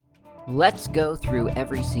Let's go through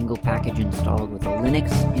every single package installed with a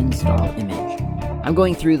Linux install image. I'm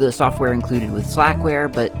going through the software included with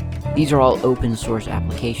Slackware, but these are all open source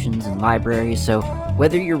applications and libraries, so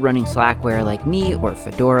whether you're running Slackware like me, or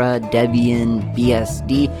Fedora, Debian,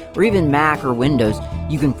 BSD, or even Mac or Windows,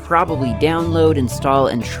 you can probably download, install,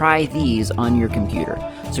 and try these on your computer.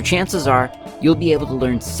 So chances are you'll be able to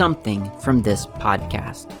learn something from this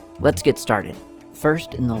podcast. Let's get started.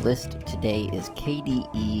 First in the list today is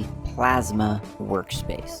KDE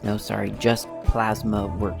plasma-workspace. No, sorry, just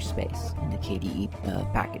plasma-workspace in the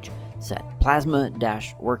KDE package set.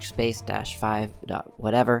 Plasma-workspace-5.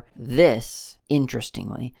 Whatever. This,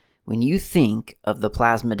 interestingly, when you think of the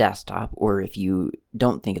Plasma desktop, or if you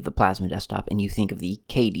don't think of the Plasma desktop and you think of the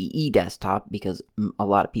KDE desktop, because a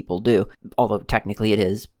lot of people do, although technically it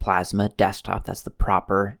is Plasma desktop, that's the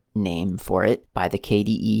proper name for it by the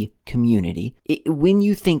KDE community. When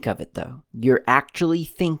you think of it, though, you're actually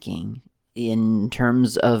thinking in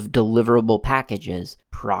terms of deliverable packages,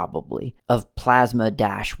 probably, of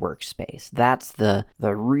Plasma-workspace. That's the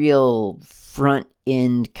real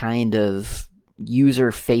front-end kind of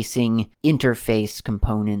user-facing interface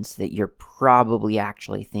components that you're probably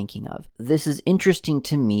actually thinking of. This is interesting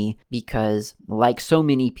to me because, like so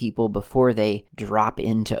many people before they drop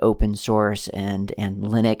into open source and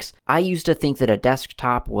Linux, I used to think that a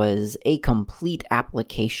desktop was a complete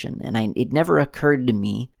application, and it never occurred to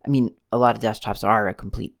me, I mean, a lot of desktops are a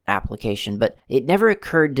complete application, but it never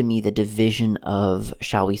occurred to me the division of,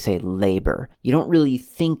 shall we say, labor. You don't really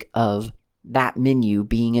think of that menu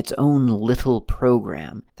being its own little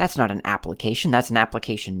program. That's not an application. That's an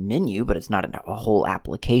application menu, but it's not a whole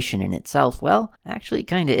application in itself. Well, actually, it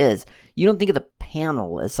kind of is. You don't think of the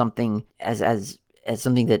panel as something as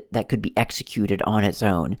something that could be executed on its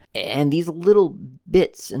own. And these little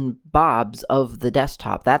bits and bobs of the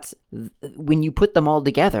desktop, that's when you put them all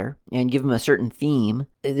together and give them a certain theme,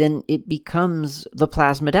 then it becomes the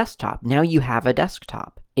Plasma desktop. Now you have a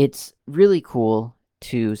desktop. It's really cool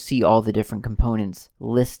to see all the different components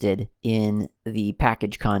listed in the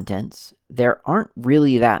package contents. There aren't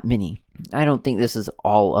really that many. I don't think this is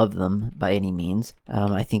all of them by any means.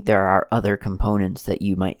 I think there are other components that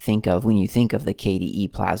you might think of when you think of the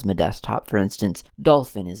KDE Plasma desktop. For instance,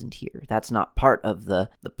 Dolphin isn't here. That's not part of the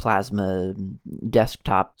Plasma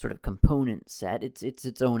desktop sort of component set. It's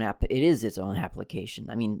its own app. It is its own application.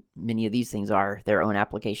 I mean, many of these things are their own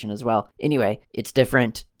application as well. Anyway, it's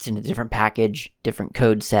different. It's in a different package, different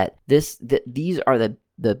code set. These are the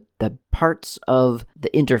parts of the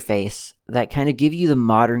interface that kind of give you the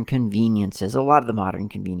modern conveniences, a lot of the modern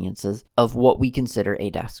conveniences of what we consider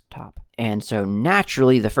a desktop. And so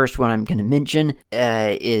naturally, the first one I'm going to mention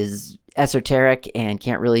is esoteric and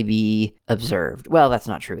can't really be observed. Well, that's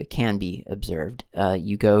not true. It can be observed.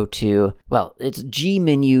 You go to, well, it's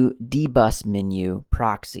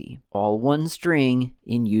gmenudbusmenuproxy, all one string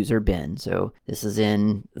in user bin. So this is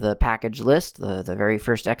in the package list, the very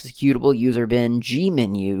first executable user bin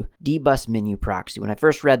gmenudbusmenuproxy. When I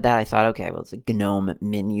first read that, I thought, okay, well, it's a GNOME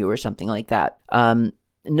menu or something like that.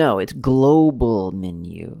 No, it's global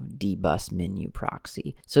menu,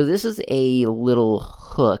 dbusmenuproxy. So this is a little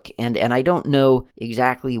hook, and I don't know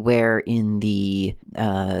exactly where in the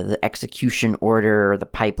execution order or the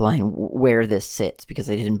pipeline where this sits,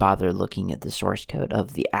 because I didn't bother looking at the source code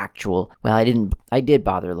of the actual. Well, I did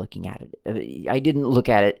bother looking at it. I didn't look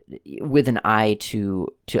at it with an eye to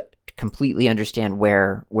completely understand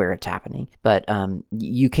where it's happening, but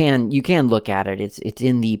you can look at it. It's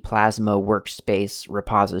in the Plasma workspace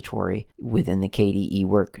repository within the KDE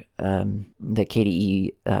the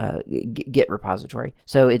KDE Git repository.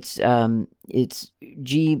 So it's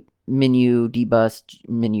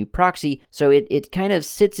gmenudbusmenuproxy. So it kind of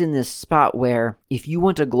sits in this spot where if you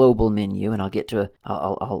want a global menu, and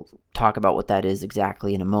I'll talk about what that is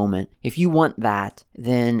exactly in a moment. If you want that,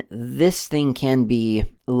 then this thing can be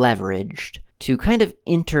leveraged to kind of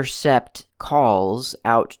intercept calls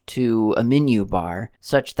out to a menu bar,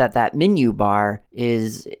 such that menu bar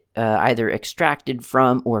is either extracted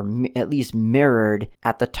from or at least mirrored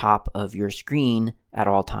at the top of your screen at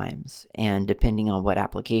all times. And depending on what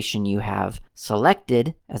application you have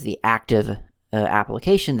selected as the active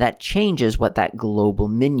application, that changes what that global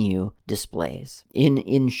menu displays.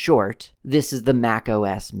 In short, this is the Mac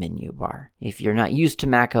OS menu bar. If you're not used to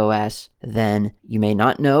Mac OS, then you may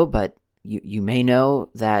not know, but you may know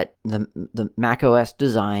that the Mac OS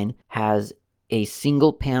design has a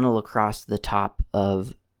single panel across the top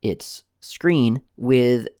of its screen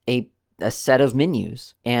with a set of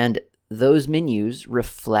menus. And those menus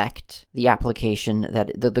reflect the application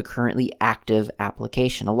that the currently active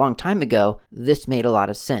application. A long time ago, this made a lot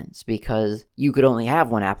of sense because you could only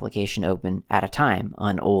have one application open at a time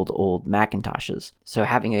on old Macintoshes. So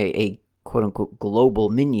having a quote-unquote global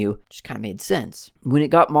menu just kind of made sense. When it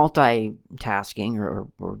got multitasking or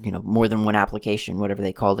more than one application, whatever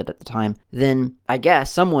they called it at the time, then I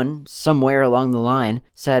guess someone somewhere along the line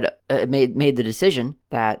said made the decision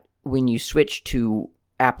that when you switch to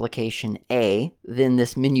application A, then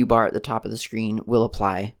this menu bar at the top of the screen will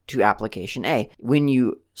apply to application A. When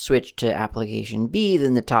you switch to application B,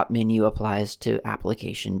 then the top menu applies to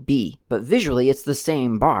application B. But visually, it's the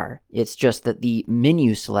same bar. It's just that the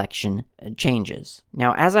menu selection changes.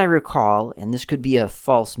 Now, as I recall, and this could be a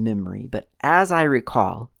false memory, but as I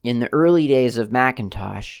recall, in the early days of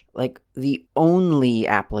Macintosh, like the only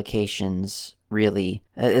applications really,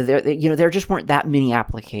 there just weren't that many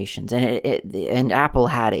applications, and Apple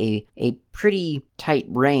had a pretty tight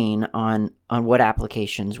rein on what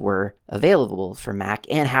applications were available for Mac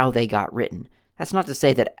and how they got written. That's not to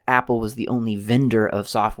say that Apple was the only vendor of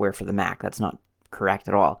software for the Mac. That's not correct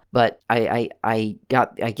at all. But I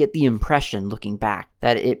get the impression looking back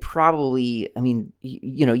that it probably,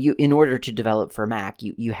 you in order to develop for Mac,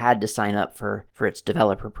 you had to sign up for its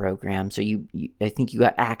developer program. So I think you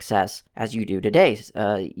got access, as you do today.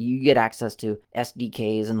 You get access to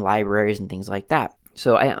SDKs and libraries and things like that.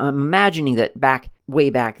 So I'm imagining that way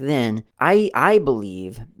back then, I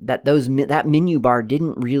believe that that menu bar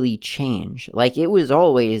didn't really change. Like, it was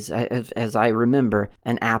always, as I remember,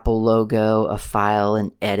 an Apple logo, a file,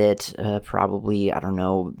 an edit, probably, I don't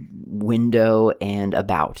know, window and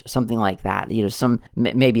about, something like that.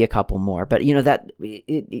 Maybe a couple more. But, that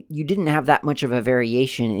you didn't have that much of a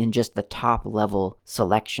variation in just the top level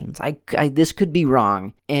selections. This could be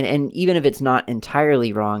wrong. And even if it's not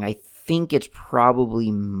entirely wrong, I think it's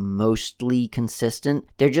probably mostly consistent.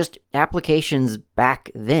 They're just applications back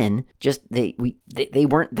then, just they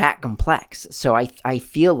weren't that complex. So I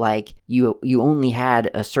feel like you only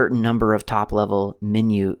had a certain number of top level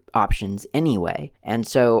menu options anyway. And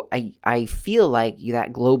so I feel like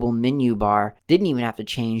that global menu bar didn't even have to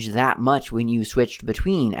change that much when you switched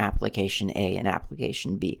between application A and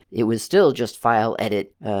application B. It was still just file,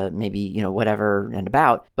 edit, maybe, whatever and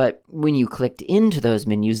about. But when you clicked into those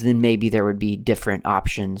menus, then maybe there would be different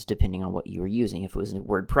options depending on what you were using. If it was a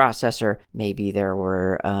word processor, maybe there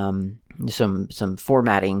were some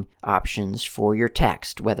formatting options for your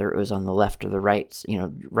text, whether it was on the left or the right,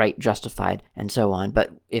 right justified and so on.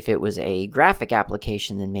 But if it was a graphic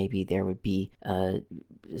application, then maybe there would be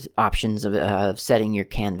options of setting your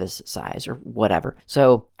canvas size or whatever.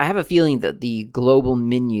 So I have a feeling that the global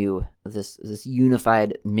menu, this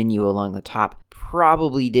unified menu along the top,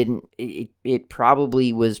 probably didn't, it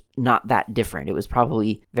probably was not that different. It was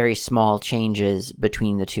probably very small changes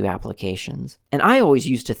between the two applications. And I always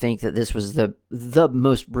used to think that this was the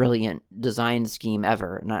most brilliant design scheme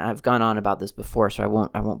ever. And I've gone on about this before, so I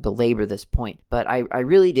won't belabor this point. But I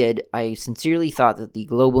really did. I sincerely thought that the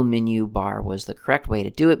global menu bar was the correct way to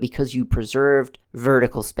do it because you preserved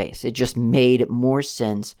vertical space. It just made more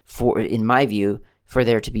sense in my view, for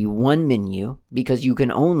there to be one menu, because you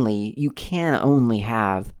can only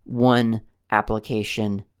have one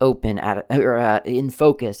application open in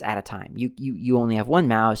focus at a time. You only have one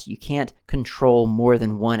mouse. You can't control more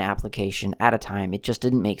than one application at a time. It just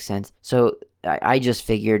didn't make sense. So I just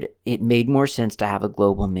figured it made more sense to have a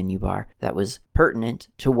global menu bar that was pertinent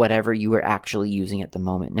to whatever you were actually using at the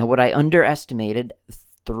moment. Now, what I underestimated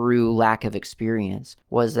through lack of experience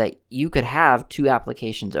was that you could have two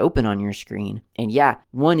applications open on your screen, and yeah,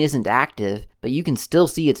 one isn't active, but you can still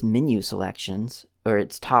see its menu selections or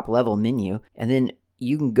its top level menu, and then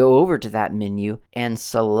you can go over to that menu and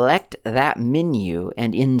select that menu,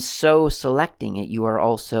 and in so selecting it, you are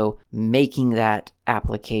also making that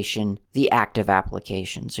application the active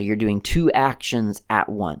application. So you're doing two actions at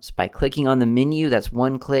once. By clicking on the menu, that's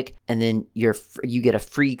one click, and then you get a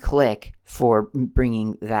free click for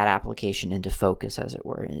bringing that application into focus, as it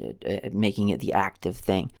were, making it the active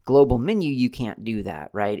thing. Global menu, you can't do that,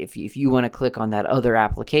 right? If you want to click on that other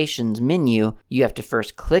application's menu, you have to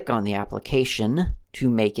first click on the application to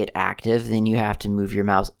make it active. Then you have to move your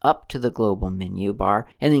mouse up to the global menu bar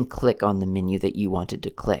and then click on the menu that you wanted to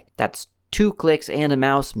click. That's two clicks and a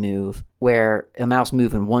mouse move, where a mouse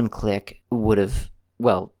move and one click would have,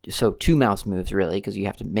 well, so two mouse moves really, because you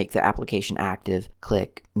have to make the application active,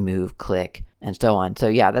 click, move, click, and so on. So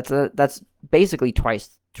yeah, that's basically twice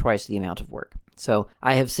the amount of work. So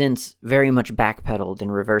I have since very much backpedaled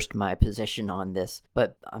and reversed my position on this.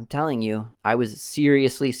 But I'm telling you, I was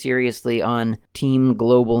seriously on Team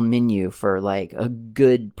Global Menu for like a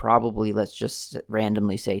good, probably, let's just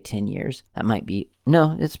randomly say 10 years. That might be,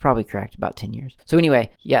 no, it's probably correct, about 10 years. So anyway,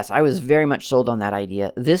 yes, I was very much sold on that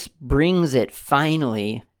idea. This brings it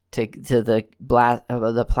finally to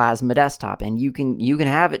the Plasma desktop, and you can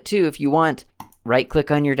have it too if you want. Right click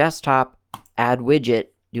on your desktop, add widget,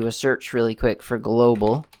 do a search really quick for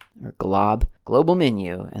global or global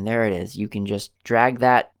menu, and there it is. You can just drag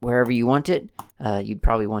that wherever you want it. You'd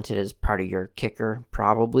probably want it as part of your kicker,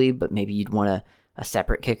 probably, but maybe you'd want a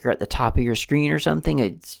separate kicker at the top of your screen or something.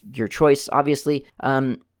 It's your choice, obviously.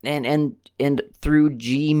 And through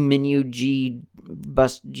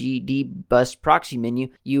gd-bus menu,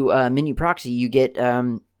 menu proxy, you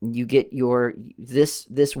get your this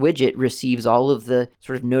widget receives all of the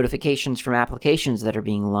sort of notifications from applications that are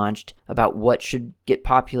being launched about what should get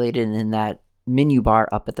populated in that menu bar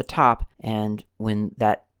up at the top. And when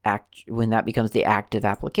that becomes the active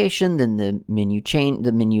application, then the menu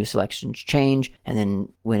selections change, and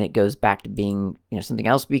then when it goes back to being, something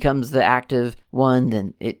else becomes the active one,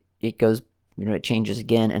 then it goes, it changes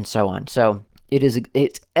again, and so on. So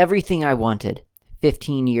it's everything I wanted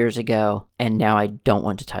 15 years ago, and now I don't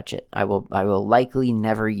want to touch it. I will likely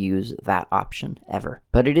never use that option ever.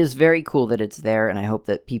 But it is very cool that it's there, and I hope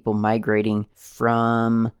that people migrating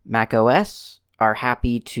from macOS are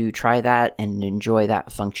happy to try that and enjoy that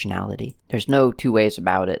functionality. There's no two ways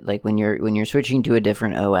about it. Like when you're switching to a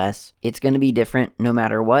different OS, it's going to be different no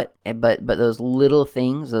matter what. But those little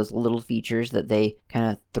things, those little features that they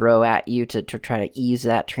kind of throw at you to try to ease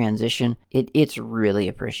that transition, it's really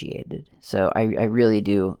appreciated. So I really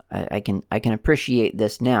do. I can appreciate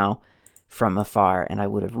this now from afar, and I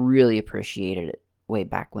would have really appreciated it way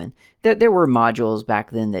back when. There were modules back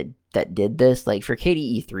then that did this. Like for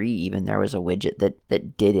KDE 3, even there was a widget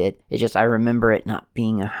that did it. It just, I remember it not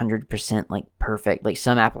being 100% like perfect. Like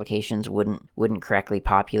some applications wouldn't correctly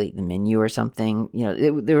populate the menu or something.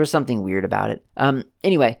 There was something weird about it.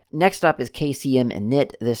 Anyway, next up is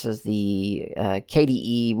kcminit. This is the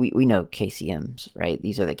KDE. We know KCMs, right?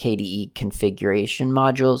 These are the KDE configuration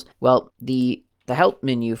modules. Well, the help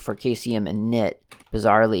menu for kcminit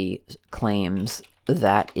bizarrely claims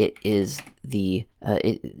that it is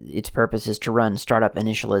its purpose is to run startup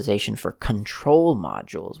initialization for control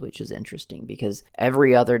modules, which is interesting because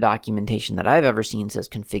every other documentation that I've ever seen says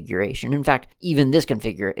configuration. In fact, even this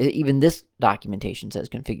documentation says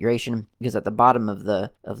configuration, because at the bottom of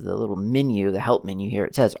the little menu, the help menu here,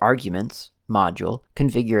 it says arguments module,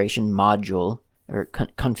 configuration module, or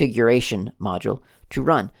configuration module to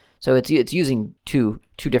run. So it's using two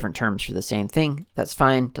different terms for the same thing. That's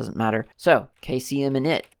fine, doesn't matter. So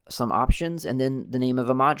kcminit, some options, and then the name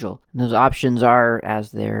of a module. And those options are,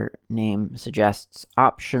 as their name suggests,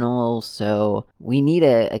 optional. So we need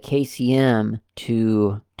a KCM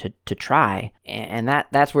to try, and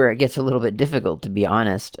that's where it gets a little bit difficult, to be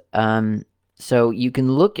honest. So you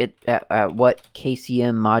can look at what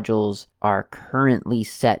KCM modules are currently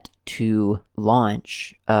set to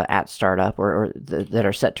launch at startup, or that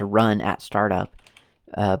are set to run at startup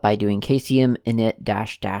by doing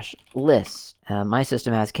kcminit-list. My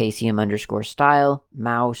system has kcm_style,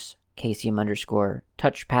 mouse,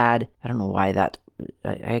 kcm_touchpad. I don't know why that.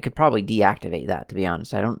 I could probably deactivate that, to be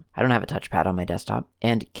honest. I don't have a touchpad on my desktop.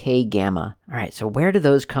 And kgamma. All right, so where do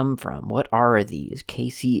those come from? What are these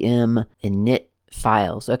kcminit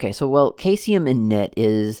files? Okay, so kcminit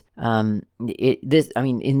is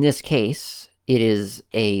in this case it is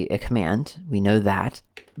a command. We know that.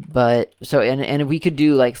 But so and we could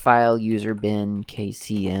do like file user bin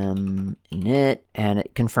kcminit, and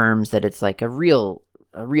it confirms that it's like a real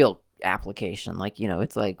application. Like,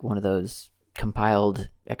 it's like one of those compiled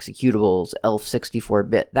executables, ELF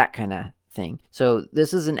 64-bit, that kind of thing. So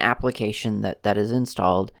this is an application that is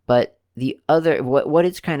installed, but the other, what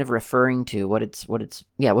it's kind of referring to, what it's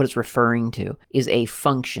referring to is a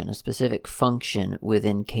function, a specific function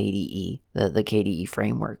within KDE, the KDE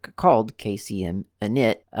framework, called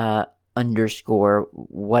kcminit underscore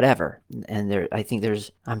whatever. And I think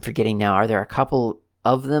I'm forgetting now, are there a couple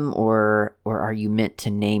of them, or are you meant to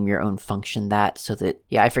name your own function that, so that,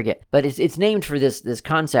 I forget, but it's named for this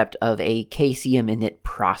concept of a kcminit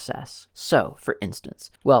process. So for instance,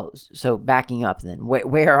 so backing up then,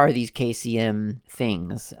 where are these kcm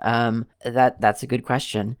things? That's a good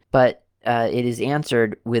question, but it is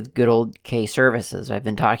answered with good old K services. I've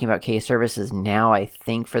been talking about K services now, I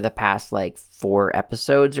think, for the past like 4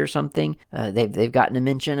 episodes or something. They've gotten a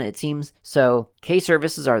mention, it seems. So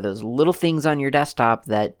K-services are those little things on your desktop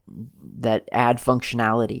that add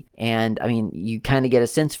functionality. And I mean, you kind of get a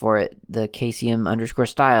sense for it. The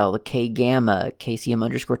kcm_style, the kgamma,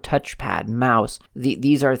 kcm_touchpad, mouse.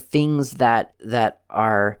 These are things that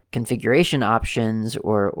are configuration options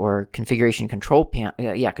or configuration control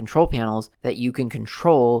panels that you can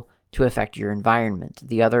control to affect your environment.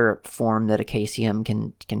 The other form that a KCM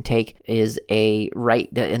can take is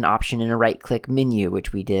an option in a right-click menu,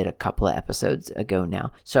 which we did a couple of episodes ago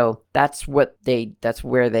now. So that's where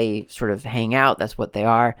they sort of hang out. That's what they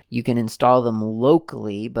are. You can install them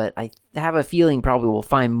locally, but I have a feeling probably we'll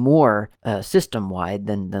find more system-wide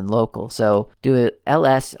than local. So do it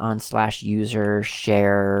ls on /user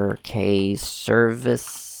share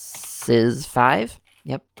kservices5.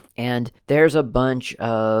 Yep. And there's a bunch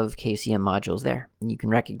of KCM modules there. And you can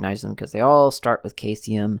recognize them because they all start with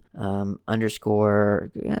KCM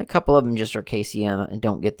underscore. A couple of them just are KCM and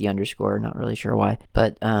don't get the underscore. Not really sure why.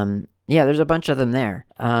 But yeah, there's a bunch of them there.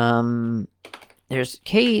 There's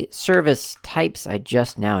K-service types I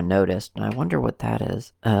just now noticed, and I wonder what that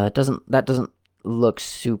is. That doesn't look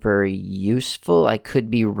super useful. I could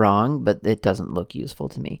be wrong, but it doesn't look useful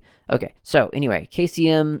to me. Okay, so anyway,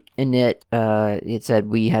 kcminit, it said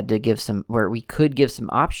we could give some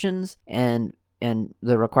options, and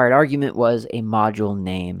the required argument was a module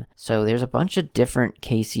name. So there's a bunch of different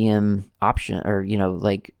KCM option, or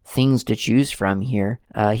like things to choose from here.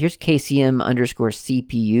 Here's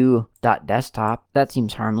kcm_cpu.desktop. That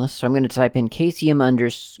seems harmless. So I'm going to type in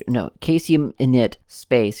kcminit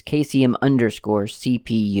space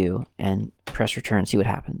kcm_cpu and press return, see what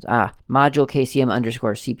happens. Module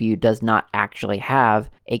kcm_cpu does not actually have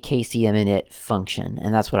a kcminit function,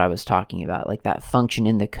 and that's what I was talking about, like that function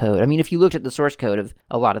in the code. I mean, if you looked at the source code of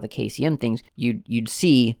a lot of the KCM things, you'd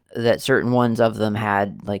see that certain ones of them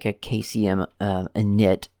had like a kcm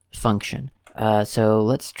init function. So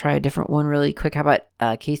let's try a different one really quick. How about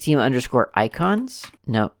kcm_icons?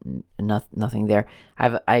 No, nothing there.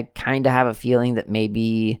 I kind of have a feeling that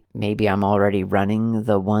maybe I'm already running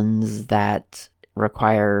the ones that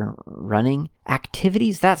require running.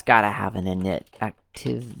 Activities, that's got to have an init.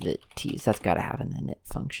 Activities, that's got to have an init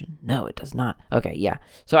function. No, it does not. Okay, yeah.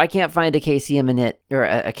 So I can't find a KCM init or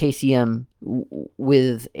a KCM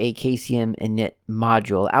with a KCM init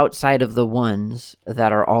module outside of the ones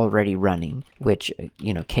that are already running, which,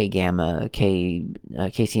 kgamma,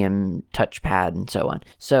 kcm touchpad, and so on.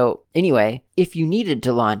 So anyway, if you needed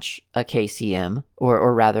to launch a KCM,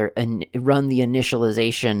 or rather run the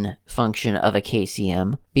initialization function of a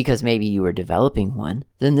KCM, because maybe you were developing one,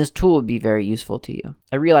 then this tool would be very useful to you.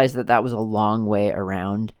 I realize that was a long way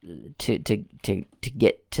around to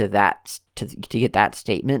get to that get that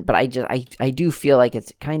statement, but I do feel like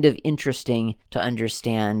it's kind of interesting to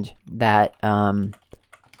understand that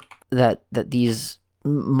that these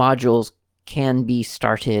modules can be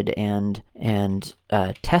started and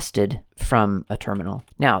tested from a terminal.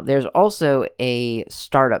 Now, there's also a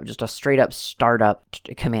startup, just a straight up startup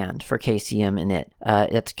command for kcm init.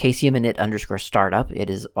 It's kcminit_startup. It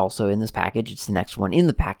is also in this package. It's the next one in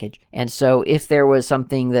the package. And so if there was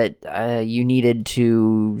something that you needed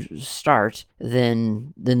to start,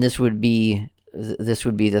 then this would be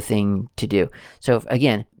the thing to do. So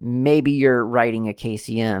again, maybe you're writing a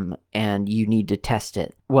KCM and you need to test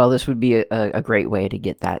it. Well, this would be a great way to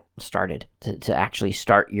get that started, to actually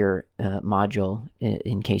start your module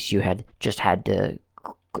in case you had to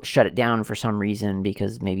shut it down for some reason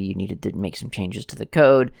because maybe you needed to make some changes to the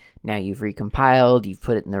code. Now you've recompiled, you've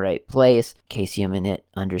put it in the right place,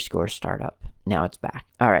 kcminit_startup. Now it's back.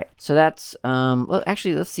 All right, so that's, well,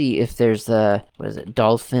 actually, let's see if there's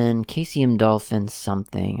Dolphin, KCM Dolphin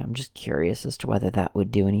something. I'm just curious as to whether that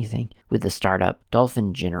would do anything with the startup.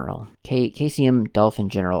 Dolphin General, KCM Dolphin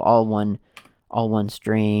General, all one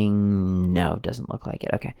string. No, doesn't look like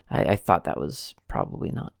it. Okay, I thought that was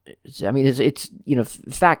probably not. I mean, it's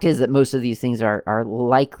fact is that most of these things are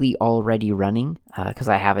likely already running because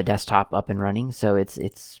I have a desktop up and running, so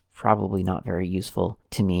it's probably not very useful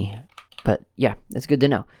to me. But yeah, it's good to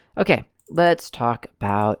know. Okay, let's talk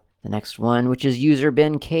about the next one, which is user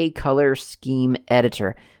bin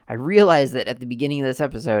kcolorschemeeditor. I realized that at the beginning of this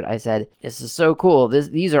episode, I said, this is so cool.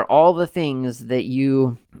 These are all the things that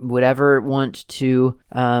you would ever want to,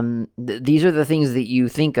 these are the things that you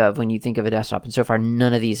think of when you think of a desktop. And so far,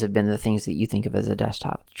 none of these have been the things that you think of as a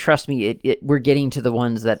desktop. Trust me, we're getting to the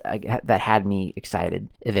ones that had me excited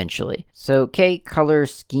eventually. So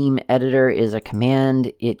kcolorschemeeditor is a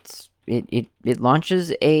command. It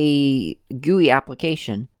launches a GUI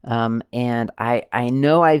application, and I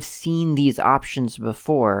know I've seen these options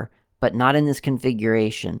before, but not in this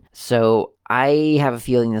configuration. So I have a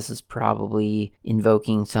feeling this is probably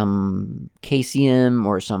invoking some kcm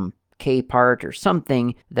or some kpart or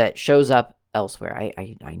something that shows up elsewhere.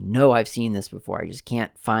 I know I've seen this before. I just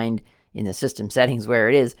can't find in the system settings where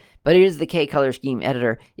it is, but it is the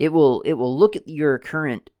kcolorschemeeditor. It will look at your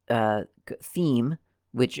current theme,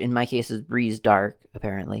 which in my case is Breeze Dark,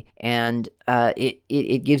 apparently, and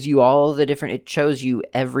it gives you all the different. It shows you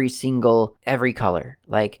every color,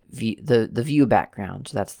 like the view background.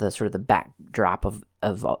 So that's the sort of the backdrop of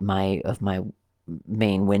my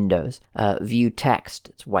main windows. View text,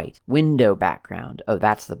 it's white. Window background, oh,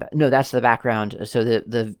 that's the background. So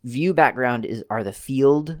the view background are the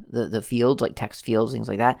fields, like text fields, things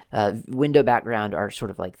like that. Window background are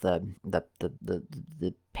sort of like the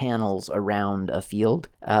panels around a field.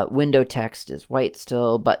 Window text is white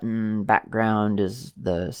still. Button background is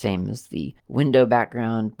the same as the window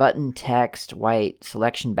background. Button text, white.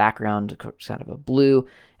 Selection background, kind of a blue,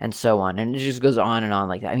 and so on. And it just goes on and on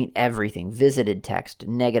like that. I mean, everything. Visited text,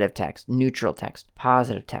 negative text, neutral text,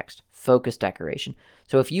 positive text, focus decoration.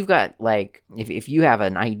 So if you've got, like, if you have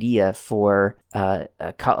an idea for a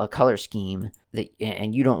color scheme that,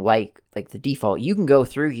 and you don't like the default, you can go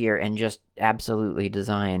through here and just absolutely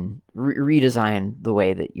redesign the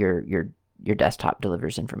way that your desktop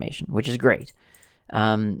delivers information, which is great.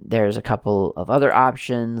 There's a couple of other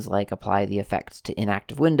options, like apply the effects to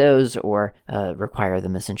inactive windows or require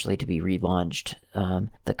them essentially to be relaunched.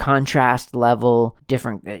 The contrast level,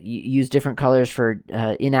 use different colors for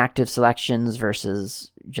inactive selections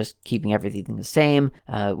versus just keeping everything the same,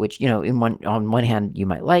 which, on one hand you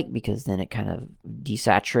might like, because then it kind of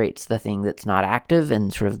desaturates the thing that's not active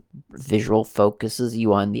and sort of visual focuses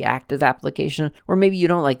you on the active application. Or maybe you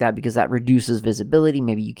don't like that because that reduces visibility.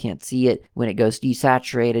 Maybe you can't see it when it goes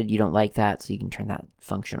desaturated. You don't like that, so you can turn that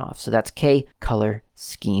function off. So that's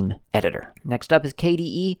kcolorschemeeditor. Next up is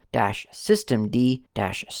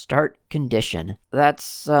kde-systemd-start-condition.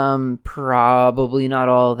 That's probably not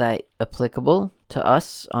all that applicable to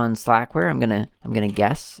us on Slackware. I'm gonna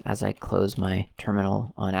guess as I close my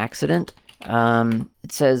terminal on accident.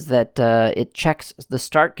 It says that it checks the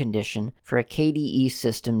start condition for a KDE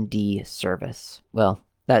systemd service. Well,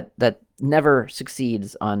 that never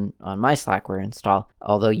succeeds on my Slackware install,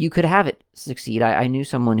 although you could have it succeed. I knew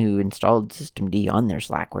someone who installed systemd on their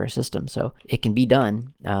Slackware system, so it can be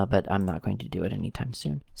done, but I'm not going to do it anytime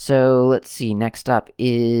soon. So let's see, next up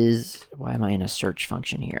is, why am I in a search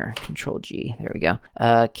function here? Control G, there we go.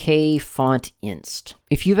 Kfontinst.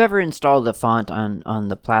 If you've ever installed a font on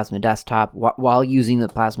the Plasma desktop while using the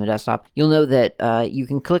Plasma desktop, you'll know that you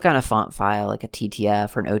can click on a font file like a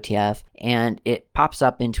TTF or an OTF, and it pops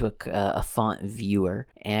up into a font viewer,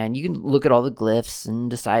 and you can look at all the glyphs and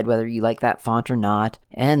decide whether you like that font or not,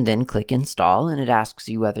 and then click install, and it asks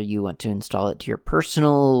you whether you want to install it to your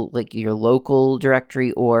personal, like your local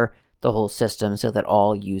directory, or the whole system, so that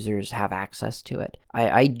all users have access to it.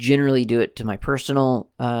 I generally do it to my personal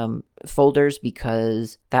folders,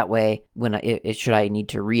 because that way, when should I need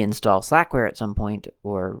to reinstall Slackware at some point,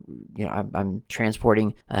 or I'm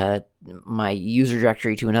transporting my user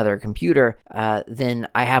directory to another computer, then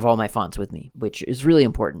I have all my fonts with me, which is really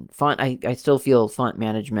important. I still feel font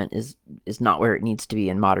management is not where it needs to be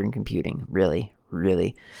in modern computing, really.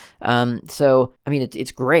 So I mean,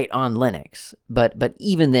 it's great on Linux, but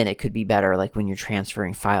even then it could be better, like when you're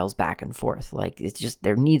transferring files back and forth. Like, it's just,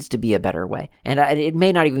 there needs to be a better way. And it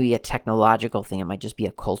may not even be a technological thing, it might just be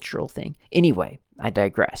a cultural thing. Anyway, I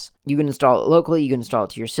digress. You can install it locally, you can install it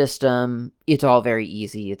to your system. It's all very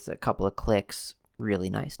easy. It's a couple of clicks. Really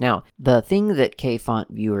nice. Now, the thing that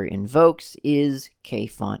kfontviewer invokes is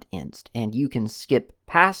kfontinst, and you can skip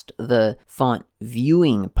past the font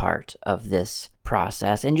viewing part of this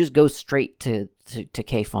process and just go straight to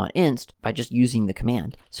kfontinst by just using the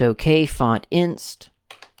command. So kfontinst,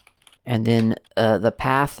 and then the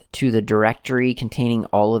path to the directory containing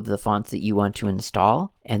all of the fonts that you want to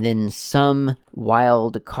install, and then some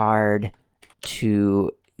wildcard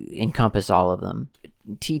to encompass all of them.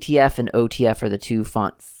 TTF and OTF are the two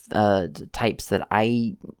font types that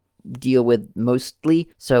I deal with mostly,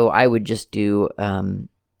 so I would just do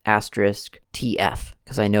asterisk TF,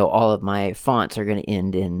 because I know all of my fonts are going to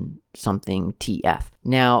end in something TF.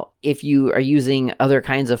 Now, if you are using other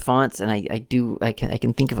kinds of fonts, and I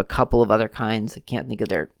can think of a couple of other kinds, I can't think of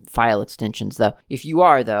their file extensions though. If you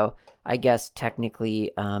are though, I guess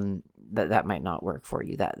technically that might not work for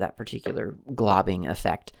you, that particular globbing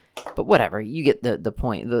effect. But whatever, you get the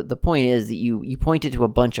point. The point is that you point it to a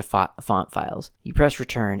bunch of font files. You press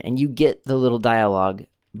return, and you get the little dialog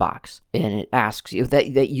box, and it asks you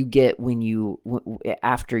that you get when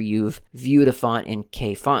after you've viewed a font in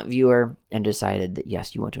kfontviewer and decided that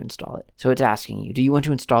yes, you want to install it. So it's asking you, do you want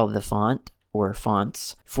to install the font or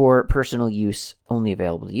fonts for personal use only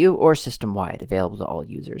available to you, or system-wide available to all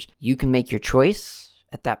users? You can make your choice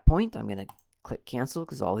at that point. I'm going to click cancel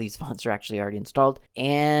because all these fonts are actually already installed,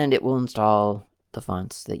 and it will install the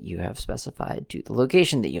fonts that you have specified to the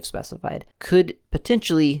location that you've specified. Could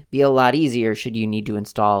potentially be a lot easier should you need to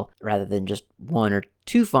install, rather than just 1 or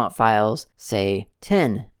 2 font files, say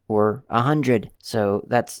 10 or 100. So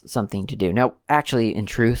that's something to do. Now, actually, in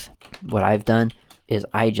truth, what I've done is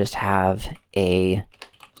I just have a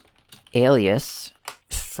alias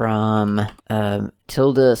from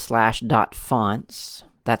tilde/.fonts.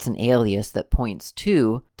 That's an alias that points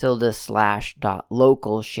to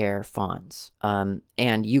tilde/.local share fonts.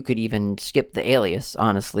 And you could even skip the alias,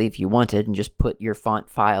 honestly, if you wanted, and just put your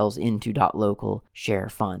font files into .local share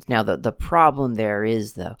fonts. Now, the problem there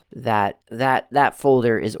is, though, that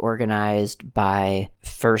folder is organized by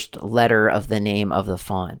first letter of the name of the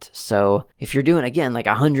font. So if you're doing, again, like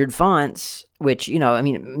 100 fonts, which, I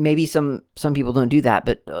mean, maybe some people don't do that,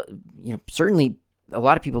 but, certainly a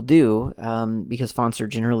lot of people do, because fonts are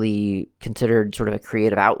generally considered sort of a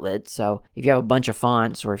creative outlet. So if you have a bunch of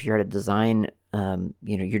fonts, or if you're at a design,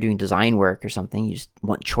 you're doing design work or something, you just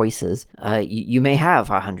want choices, you may have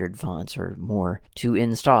 100 fonts or more to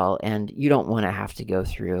install, and you don't want to have to go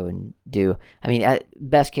through and do, I mean,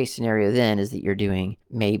 best case scenario then is that you're doing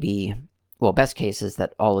maybe, well, best case is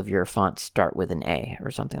that all of your fonts start with an A or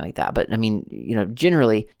something like that. But I mean,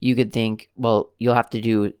 generally you could think, well, you'll have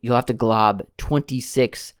to glob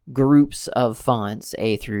 26 groups of fonts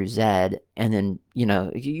A through Z, and then, you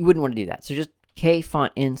wouldn't want to do that. So just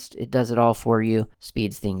kfontinst, it does it all for you,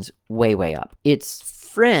 speeds things way, way up. Its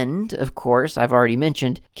friend, of course, I've already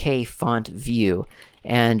mentioned, kfontview.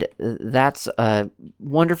 And that's a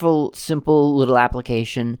wonderful, simple little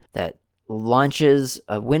application that launches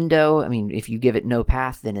a window. I mean, if you give it no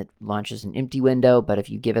path, then it launches an empty window. But if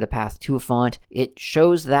you give it a path to a font, it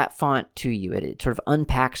shows that font to you. It sort of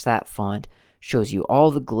unpacks that font, shows you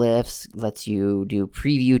all the glyphs, lets you do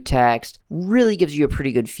preview text, really gives you a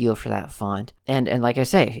pretty good feel for that font. And like I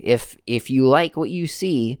say, if you like what you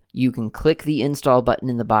see, you can click the install button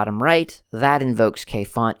in the bottom right. That invokes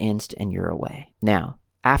kfontinst, and you're away. Now,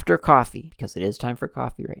 after coffee, because it is time for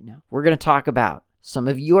coffee right now, we're going to talk about some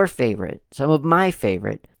of your favorite, some of my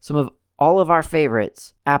favorite, some of all of our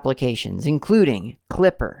favorites applications, including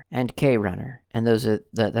Klipper and krunner. And that's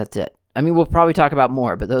it. I mean, we'll probably talk about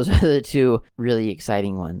more, but those are the 2 really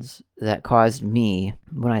exciting ones that caused me,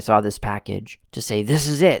 when I saw this package, to say, this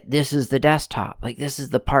is it. This is the desktop. Like, this is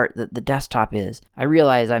the part that the desktop is. I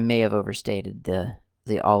realize I may have overstated the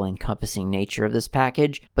all-encompassing nature of this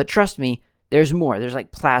package, but trust me, there's more. There's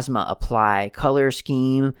like plasma apply color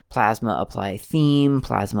scheme, plasma apply theme,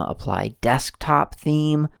 plasma apply desktop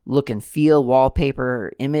theme, look and feel,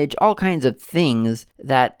 wallpaper, image, all kinds of things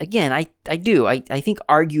that, again, I think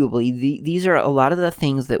arguably these are a lot of the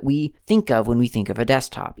things that we think of when we think of a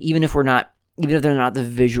desktop, even if they're not the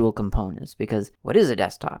visual components. Because what is a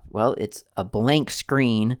desktop? Well, it's a blank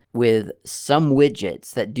screen with some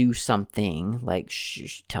widgets that do something, like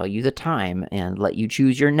tell you the time and let you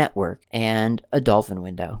choose your network, and a dolphin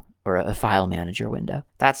window or a file manager window.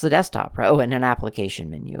 That's the desktop, right? Oh, and an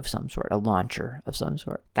application menu of some sort, a launcher of some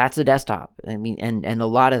sort. That's a desktop. I mean, and a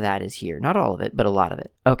lot of that is here. Not all of it, but a lot of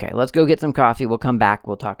it. Okay, let's go get some coffee. We'll come back.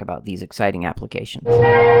 We'll talk about these exciting applications.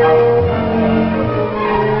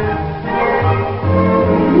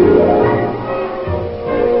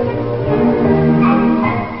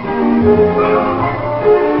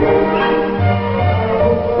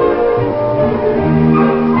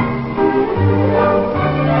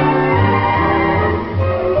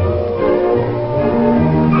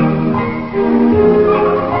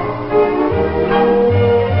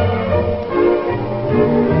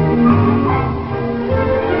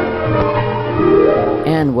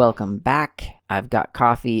 And welcome back. I've got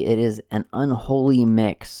coffee. It is an unholy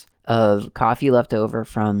mix of coffee left over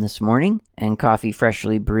from this morning and coffee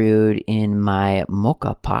freshly brewed in my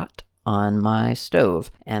mocha pot on my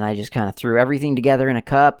stove. And I just kind of threw everything together in a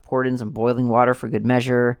cup, poured in some boiling water for good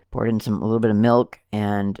measure, poured in a little bit of milk,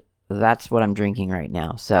 and that's what I'm drinking right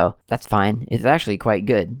now. So that's fine. It's actually quite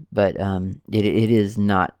good, but it is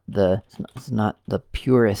not it's not the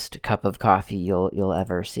purest cup of coffee you'll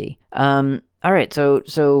ever see. All right, so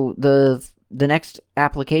the next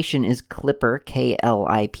application is Klipper,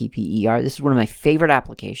 Klipper. This is one of my favorite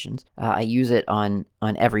applications. I use it on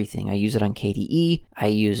everything. I use it on KDE. I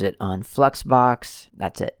use it on Fluxbox.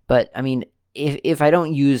 That's it. But I mean, if I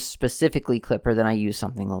don't use specifically Klipper, then I use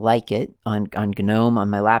something like it on GNOME on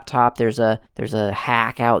my laptop. There's a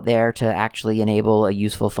hack out there to actually enable a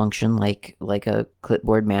useful function like a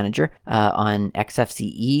clipboard manager on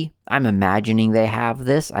XFCE. I'm imagining they have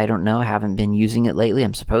this. I don't know. I haven't been using it lately.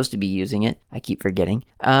 I'm supposed to be using it. I keep forgetting.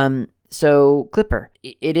 So Klipper,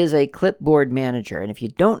 it is a clipboard manager, and if you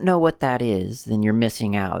don't know what that is, then you're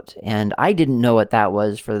missing out. And I didn't know what that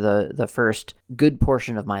was for the first good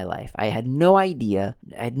portion of my life. I had no idea,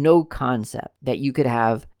 I had no concept that you could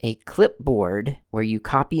have a clipboard where you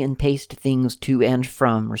copy and paste things to and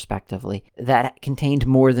from, respectively, that contained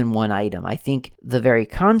more than one item. I think the very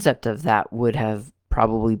concept of that would have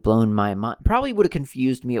probably blown my mind, probably would have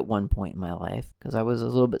confused me at one point in my life because I was a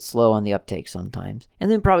little bit slow on the uptake sometimes, and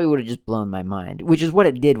then probably would have just blown my mind, which is what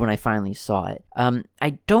it did when I finally saw it.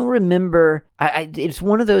 I don't remember, it's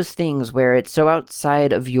one of those things where it's so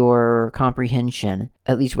outside of your comprehension.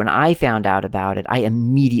 At least when I found out about it, I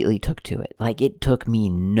immediately took to it. Like, it took me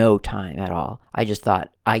no time at all. I just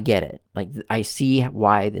thought, I get it. Like, I see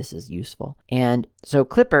why this is useful. And so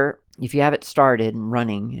Klipper, if you have it started and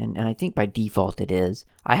running, and I think by default it is,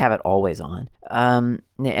 I have it always on,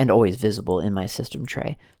 and always visible in my system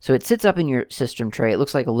tray. So it sits up in your system tray. It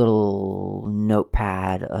looks like a little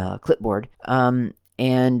notepad clipboard.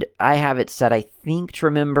 And I have it set, I think, to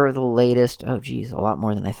remember the latest, oh geez, a lot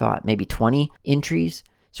more than I thought, maybe 20 entries.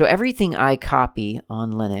 So everything I copy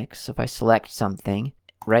on Linux, if I select something,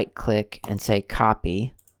 right click and say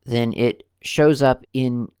copy, then it shows up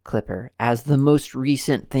in Klipper as the most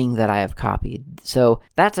recent thing that I have copied. So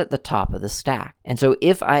that's at the top of the stack. And so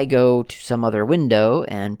if I go to some other window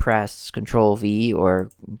and press Control V or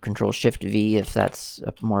Control Shift V, if that's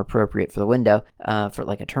more appropriate for the window, for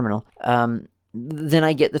like a terminal, then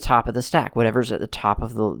I get the top of the stack. Whatever's at the top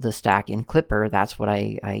of the stack in Klipper, that's what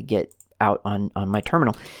I get out on my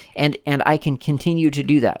terminal. And I can continue to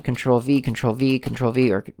do that. Control V, Control V, Control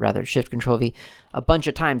V, or rather Shift Control V a bunch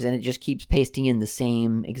of times, and it just keeps pasting in the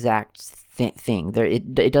same exact thing. There,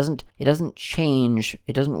 it doesn't change,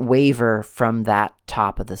 it doesn't waver from that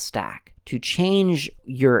top of the stack. To change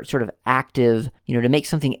your sort of active, to make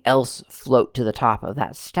something else float to the top of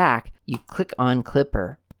that stack, you click on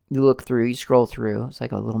Klipper. You look through, you scroll through. It's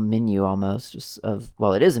like a little menu almost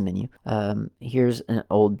well, it is a menu. Here's an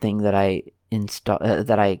old thing that I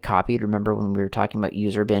that I copied. Remember when we were talking about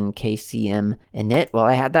user bin kcminit? Well,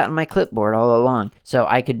 I had that on my clipboard all along. So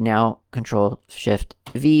I could now Control Shift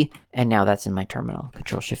V, and now that's in my terminal.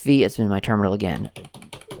 Control Shift V, it's in my terminal again.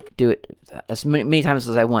 Do it as many times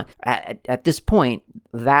as I want. At this point,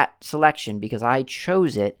 that selection, because I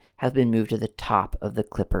chose it, has been moved to the top of the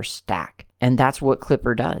Klipper stack. And that's what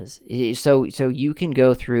Klipper does. So you can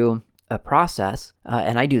go through a process,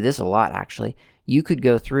 and I do this a lot actually. You could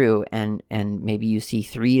go through and maybe you see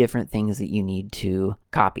 3 different things that you need to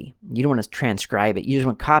copy. You don't want to transcribe it. You just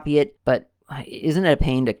want to copy it, but isn't it a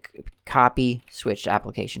pain to copy, switch to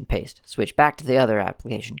application, paste, switch back to the other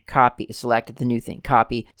application, copy, select the new thing,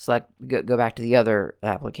 copy, select, go back to the other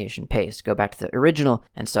application, paste, go back to the original,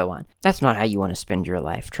 and so on. That's not how you want to spend your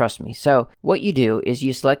life, trust me. So what you do is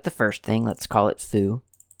you select the first thing, let's call it foo,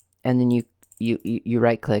 and then you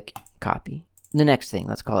right click, copy. The next thing,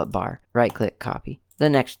 let's call it bar, right click, copy. The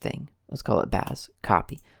next thing, let's call it baz,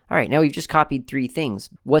 copy. All right, now we've just copied 3 things.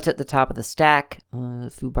 What's at the top of the stack?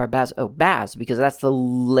 Foobar baz. Oh, baz, because that's the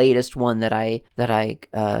latest one that I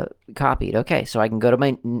copied. Okay, so I can go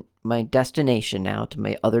to my destination now, to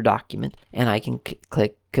my other document, and I can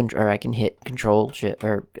click or I can hit Control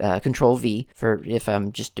V for if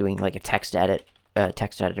I'm just doing like a text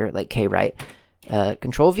editor like kwrite.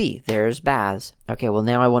 Control V. There's baz. Okay, well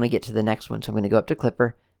now I want to get to the next one, so I'm going to go up to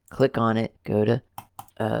Klipper, click on it, go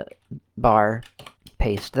to bar.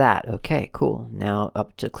 Paste that. Okay, cool. Now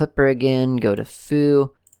up to Klipper again, go to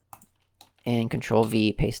foo, and Control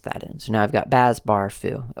V, paste that in. So now I've got baz, bar,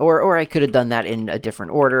 foo. Or I could have done that in a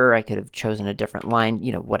different order. I could have chosen a different line,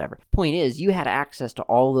 whatever. Point is, you had access to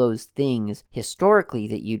all those things historically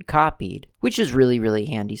that you'd copied, which is really, really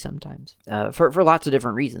handy sometimes, for lots of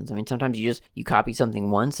different reasons. I mean, sometimes you copy something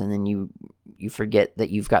once and then you forget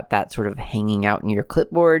that you've got that sort of hanging out in your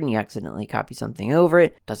clipboard and you accidentally copy something over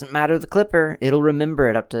it. Doesn't matter the Klipper. It'll remember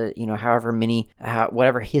it up to, however many,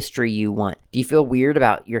 whatever history you want. Do you feel weird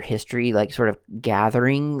about your history, like sort of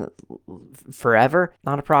gathering forever?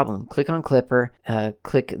 Not a problem. Click on Klipper,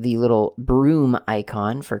 click the little broom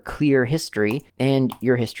icon for clear history, and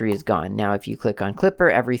your history is gone. Now, if you click on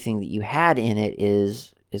Klipper, everything that you had in it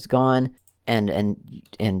is gone. And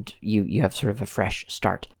you have sort of a fresh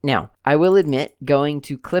start. Now, I will admit, going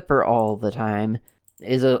to Klipper all the time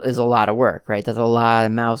is a lot of work, right? That's a lot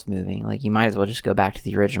of mouse moving. Like, you might as well just go back to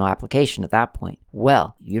the original application at that point.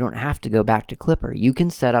 Well, you don't have to go back to Klipper. You can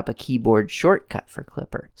set up a keyboard shortcut for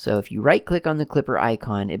Klipper. So if you right click on the Klipper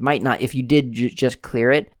icon, it might not, if you did just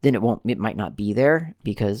clear it, then it might not be there,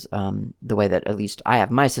 because the way that at least I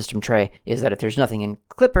have my system tray is that if there's nothing in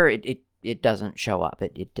Klipper, it doesn't show up.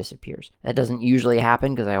 It disappears. That doesn't usually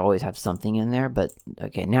happen because I always have something in there, but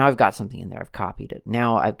okay, now I've got something in there. I've copied it.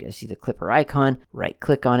 Now I see the Klipper icon, right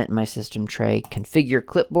click on it in my system tray, configure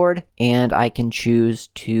clipboard, and I can choose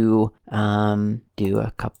to do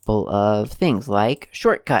a couple of things like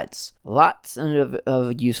shortcuts. Lots of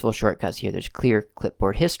useful shortcuts here. There's clear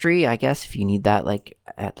clipboard history, I guess, if you need that like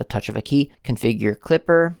at the touch of a key. Configure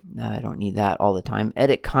Klipper. I don't need that all the time.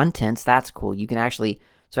 Edit contents. That's cool. You can actually,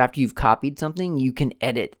 so after you've copied something, you can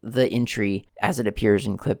edit the entry as it appears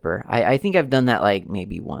in Klipper. I think I've done that like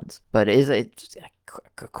maybe once, but it's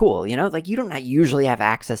cool, you know? Like, you don't usually have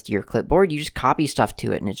access to your clipboard. You just copy stuff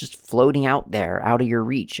to it, and it's just floating out there, out of your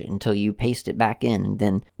reach, until you paste it back in, and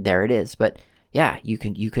then there it is. But yeah, you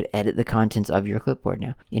could edit the contents of your clipboard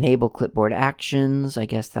now. Enable clipboard actions. I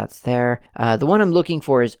guess that's there. The one I'm looking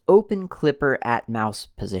for is open Klipper at mouse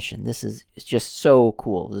position. It's just so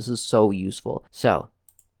cool. This is so useful. So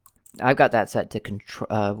I've got that set to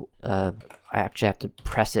control. I actually have to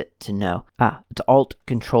press it to know. It's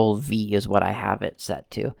Alt-Control-V is what I have it set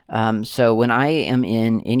to. So when I am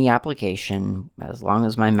in any application, as long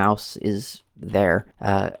as my mouse is there,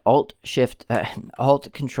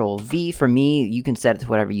 Alt-Control-V for me, you can set it to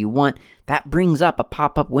whatever you want. That brings up a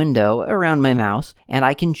pop-up window around my mouse, and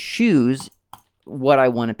I can choose what I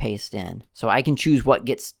want to paste in. So I can choose what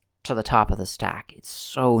gets to the top of the stack. It's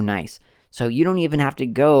so nice. So you don't even have to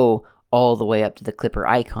go all the way up to the Klipper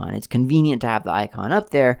icon. It's convenient to have the icon up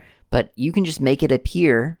there, but you can just make it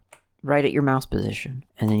appear right at your mouse position.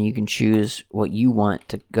 And then you can choose what you want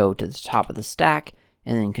to go to the top of the stack,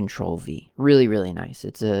 and then Control-V. Really, really nice.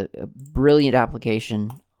 It's a brilliant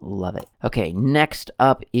application. Love it. Okay, next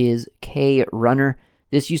up is krunner.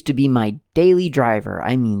 This used to be my daily driver.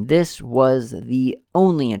 I mean, this was the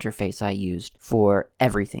only interface I used for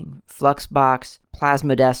everything. Fluxbox,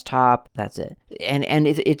 Plasma Desktop, that's it. And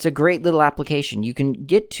it's a great little application. You can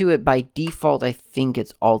get to it by default. I think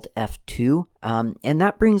it's Alt F2. And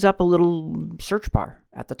that brings up a little search bar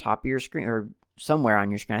at the top of your screen, or somewhere on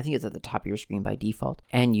your screen. I think it's at the top of your screen by default.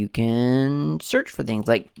 And you can search for things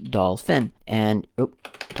like dolphin and,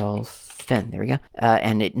 dolphin, there we go.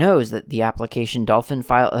 And it knows that the application Dolphin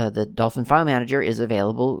file, the Dolphin File Manager is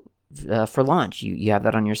available for launch. You have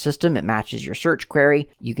that on your system. It matches your search query.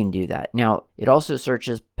 You can do that. Now, it also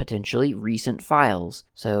searches potentially recent files.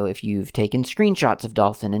 So if you've taken screenshots of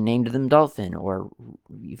Dolphin and named them Dolphin, or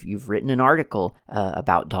if you've written an article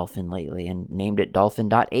about Dolphin lately and named it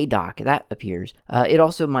dolphin.adoc, that appears. It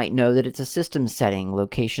also might know that it's a system setting,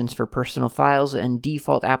 locations for personal files, and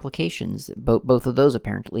default applications. Both of those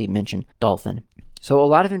apparently mention Dolphin. So a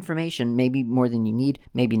lot of information, maybe more than you need,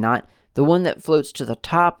 maybe not. The one that floats to the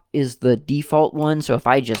top is the default one, so if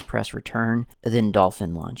I just press return, then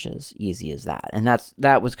Dolphin launches. Easy as that. And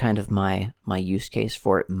that was kind of my use case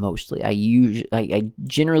for it mostly. I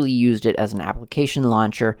generally used it as an application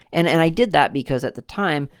launcher, and I did that because at the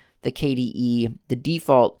time, the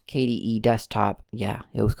default KDE desktop, yeah,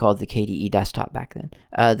 it was called the KDE desktop back then.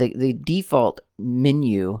 The default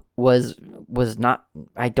menu was not,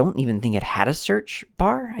 I don't even think it had a search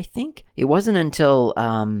bar, I think. It wasn't until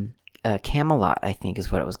Camelot, I think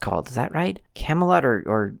is what it was called. Is that right? Camelot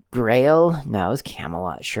or Grail? No, it was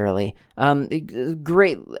Camelot, surely.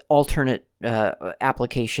 Great alternate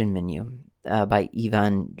application menu by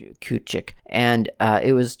Ivan Kuchik. And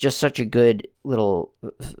it was just such a good little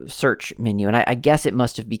search menu. And I guess it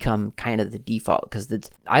must have become kind of the default, because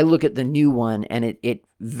I look at the new one and it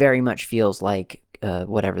very much feels like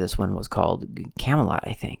whatever this one was called, Camelot,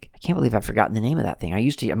 I think. I can't believe I've forgotten the name of that thing.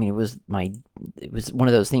 It was one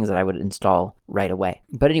of those things that I would install right away.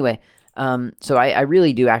 But anyway, so I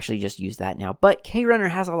really do actually just use that now. But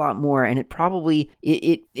krunner has a lot more, and it probably,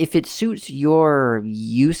 if it suits your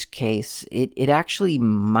use case, it actually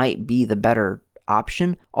might be the better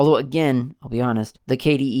option. Although again, I'll be honest, the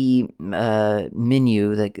KDE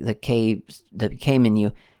menu, the K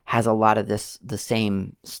menu, has a lot of the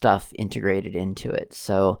same stuff integrated into it.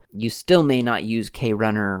 So you still may not use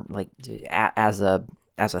krunner like as a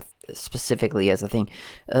specifically as a thing.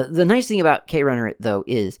 The nice thing about krunner, though,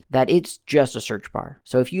 is that it's just a search bar.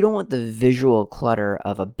 So if you don't want the visual clutter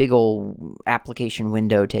of a big old application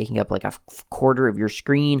window taking up like a quarter of your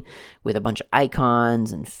screen with a bunch of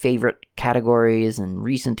icons and favorite categories and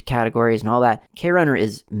recent categories and all that, krunner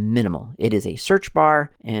is minimal. It is a search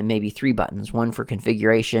bar and maybe 3 buttons, one for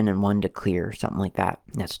configuration and one to clear, something like that.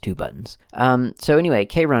 That's 2 buttons. So anyway,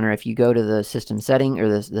 krunner, if you go to the system setting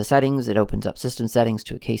or the settings, it opens up system settings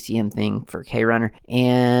to a KCM thing for krunner,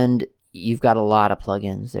 and you've got a lot of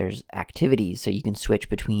plugins. There's activities, so you can switch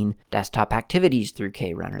between desktop activities through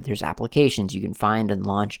krunner. There's applications. You can find and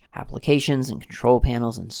launch applications and control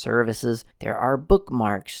panels and services. There are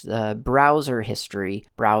bookmarks, browser history,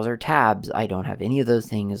 browser tabs. I don't have any of those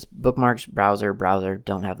things. Bookmarks, browser,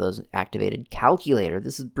 don't have those activated. Calculator.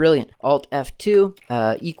 This is brilliant. Alt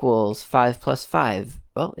F2 equals 5 plus 5.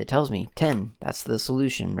 Well, it tells me 10. That's the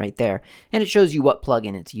solution right there. And it shows you what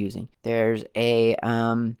plugin it's using. There's a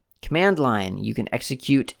command line. You can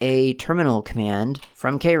execute a terminal command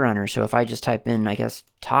from krunner. So if I just type in, I guess,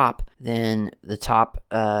 top, then the top,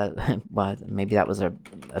 well, maybe that was a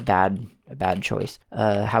bad choice.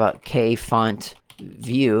 How about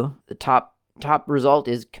kfontview? The top result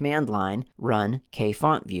is command line run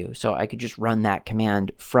kfontview. So I could just run that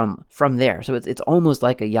command from there. So it's almost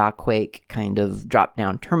like a Yaquake kind of drop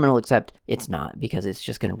down terminal, except it's not, because it's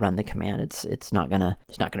just going to run the command. It's not gonna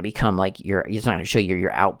become like it's not gonna show you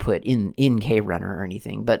your output in krunner or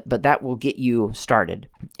anything. But that will get you started.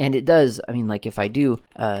 And it does, I mean, like if I do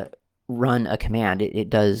run a command,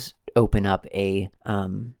 it does open up a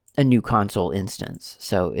new console instance.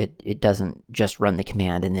 So it doesn't just run the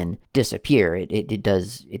command and then disappear. It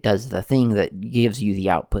does the thing that gives you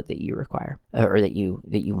the output that you require or that you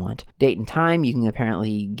want. Date and time, you can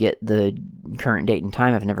apparently get the current date and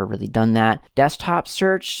time. I've never really done that. Desktop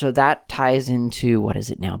search, so that ties into, what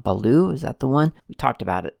is it now? Baloo, is that the one? We talked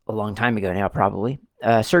about it a long time ago now, probably.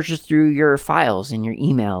 Searches through your files and your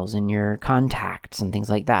emails and your contacts and things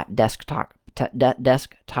like that. Desktop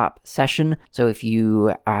session. So if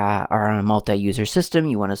you are on a multi-user system,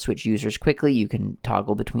 you want to switch users quickly, you can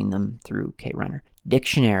toggle between them through krunner.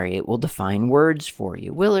 Dictionary, it will define words for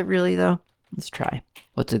you. Will it really, though? Let's try.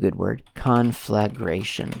 What's a good word?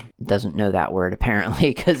 Conflagration. Doesn't know that word, apparently,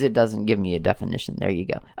 because it doesn't give me a definition. There you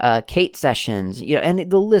go. Kate sessions,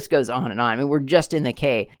 and the list goes on and on. I mean, we're just in the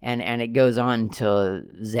K, and it goes on to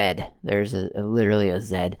Z. There's literally a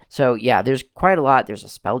Z. So yeah, there's quite a lot. There's a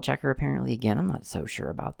spell checker, apparently. Again, I'm not so sure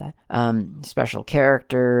about that. Special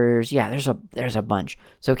characters. Yeah, there's a bunch.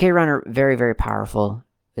 So krunner, very, very powerful.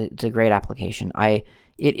 It's a great application.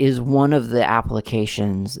 It is one of the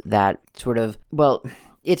applications that sort of, well,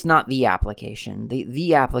 it's not the application.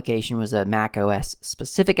 The application was a Mac OS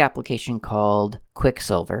specific application called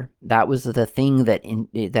Quicksilver. That was the thing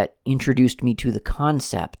that introduced me to the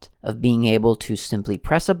concept of being able to simply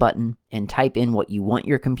press a button and type in what you want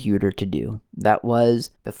your computer to do. That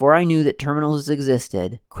was, before I knew that terminals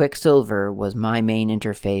existed, Quicksilver was my main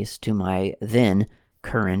interface to my then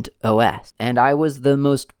current OS. And I was the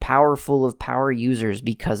most powerful of power users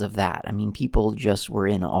because of that. I mean, people just were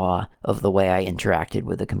in awe of the way I interacted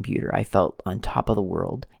with the computer. I felt on top of the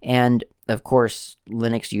world. And of course,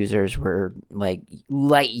 Linux users were like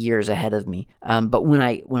light years ahead of me. But when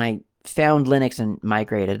I found Linux and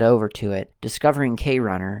migrated over to it, discovering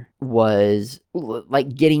krunner was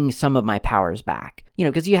like getting some of my powers back.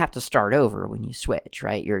 Because you have to start over when you switch,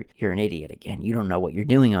 right? You're an idiot again. You don't know what you're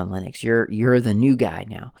doing on Linux. You're the new guy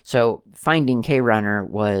now. So finding krunner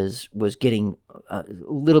was getting a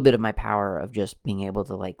little bit of my power of just being able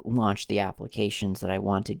to like launch the applications that I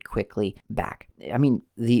wanted quickly back. I mean,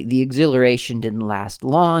 the exhilaration didn't last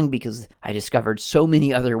long because I discovered so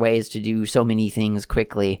many other ways to do so many things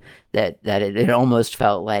quickly that it almost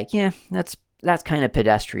felt like, yeah, that's kind of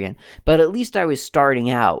pedestrian. But at least I was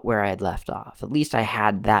starting out where I had left off. At least I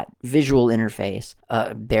had that visual interface,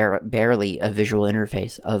 barely a visual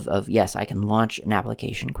interface of yes, I can launch an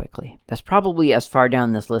application quickly. That's probably as far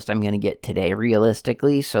down this list I'm going to get today,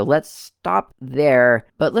 realistically. So let's stop there.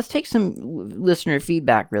 But let's take some listener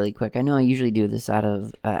feedback really quick. I know I usually do this out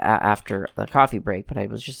of after a coffee break, but I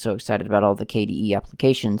was just so excited about all the KDE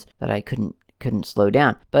applications that I couldn't slow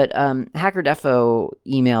down. But HackerDefo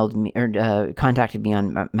emailed me or contacted me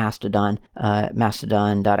on Mastodon,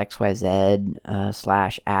 mastodon.xyz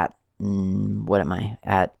 / what am I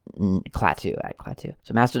at Clat2.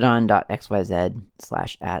 So mastodon.xyz /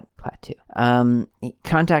 Clat2. He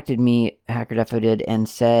contacted me, HackerDefo did, and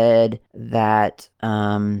said that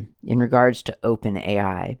in regards to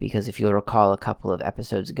OpenAI, because if you'll recall a couple of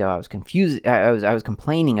episodes ago, I was confused. I was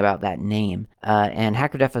complaining about that name. And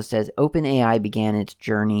HackerDefo says OpenAI began its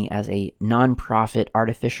journey as a nonprofit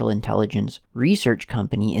artificial intelligence research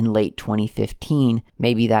company in late 2015.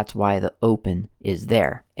 Maybe that's why the open is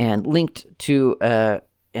there. And linked to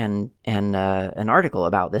an article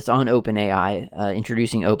about this on OpenAI,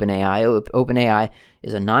 introducing OpenAI. OpenAI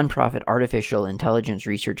is a nonprofit artificial intelligence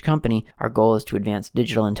research company. Our goal is to advance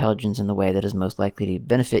digital intelligence in the way that is most likely to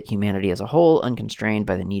benefit humanity as a whole, unconstrained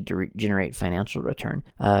by the need to generate financial return.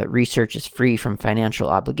 Research is free from financial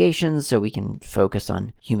obligations, so we can focus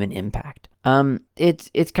on human impact.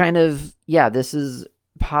 It's kind of, yeah, this is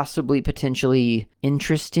possibly potentially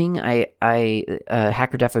interesting.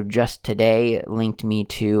 HackerDefo just today linked me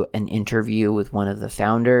to an interview with one of the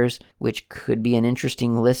founders, which could be an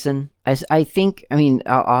interesting listen. I think, I mean,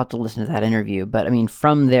 I'll have to listen to that interview, but I mean,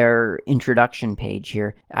 from their introduction page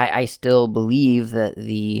here, I still believe that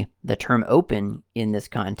the term open in this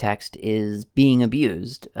context is being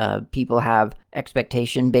abused. People have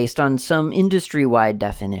expectation based on some industry-wide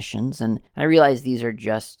definitions, and I realize these are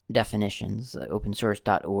just definitions.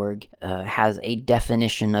 Opensource.org has a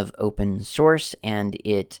definition of open source, and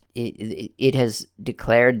it has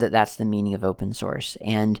declared that that's the meaning of open source.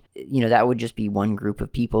 And, you know, that would just be one group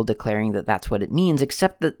of people declaring that that's what it means,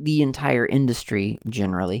 except that the entire industry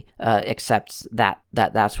generally accepts that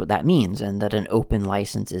that's what that means, and that an open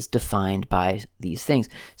license is defined by these things.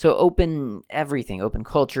 So open everything, open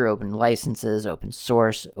culture, open licenses, open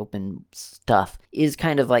source, open stuff is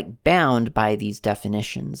kind of like bound by these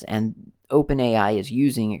definitions. And OpenAI is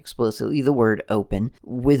using explicitly the word open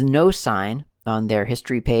with no sign on their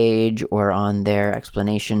history page or on their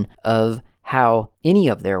explanation of how any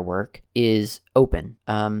of their work is open.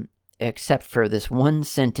 Except for this one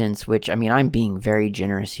sentence, which, I mean, I'm being very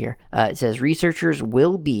generous here. It says, researchers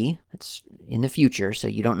will be, it's in the future, so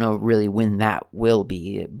you don't know really when that will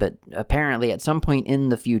be, but apparently at some point in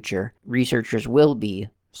the future, researchers will be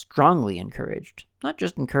strongly encouraged. Not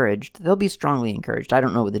just encouraged, they'll be strongly encouraged. I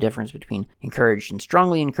don't know what the difference between encouraged and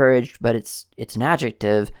strongly encouraged, but it's an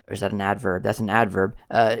adjective, or is that an adverb? That's an adverb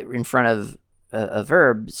in front of a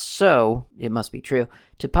verb, so it must be true,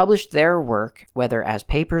 to publish their work, whether as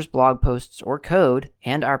papers, blog posts, or code,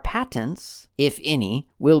 and our patents, if any,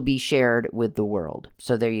 will be shared with the world.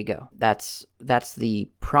 So there you go. That's the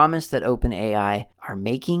promise that OpenAI are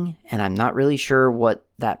making, and I'm not really sure what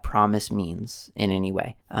that promise means in any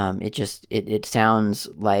way. It sounds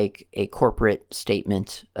like a corporate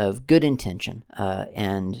statement of good intention,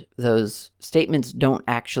 and those statements don't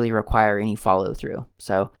actually require any follow-through.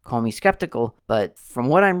 So call me skeptical, but from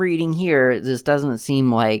what I'm reading here, this doesn't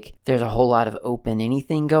seem like there's a whole lot of open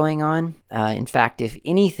anything going on. In fact, if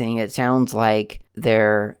anything, it sounds like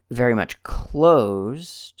they're very much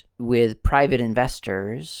closed with private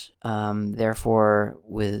investors, therefore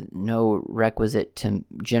with no requisite to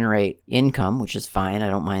generate income, which is fine. I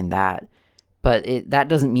don't mind that. But that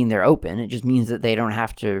doesn't mean they're open. It just means that they don't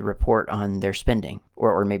have to report on their spending.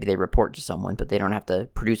 Or maybe they report to someone, but they don't have to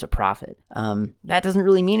produce a profit. That doesn't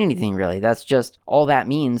really mean anything, really. That's just, all that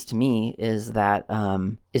means to me is that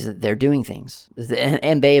they're doing things.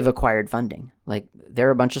 And they have acquired funding. Like, there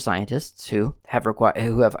are a bunch of scientists who have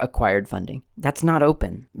acquired funding. That's not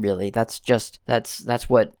open, really. That's just being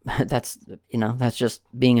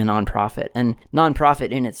a nonprofit. And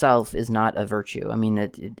nonprofit in itself is not a virtue. I mean,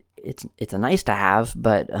 it's a nice to have,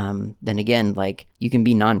 but then again, like, you can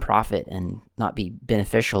be nonprofit and not be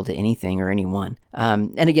beneficial to anything or anyone.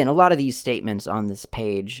 And again, a lot of these statements on this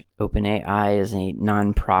page, OpenAI is a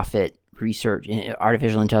nonprofit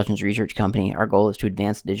artificial intelligence research company. Our goal is to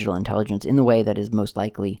advance digital intelligence in the way that is most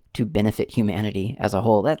likely to benefit humanity as a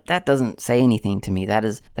whole. That doesn't say anything to me. That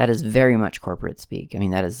is very much corporate speak. I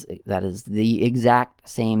mean, that is the exact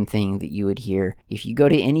same thing that you would hear if you go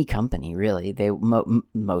to any company, really.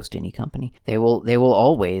 Most any company. They will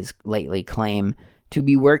always lately claim to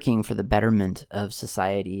be working for the betterment of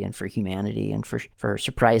society and for humanity and for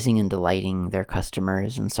surprising and delighting their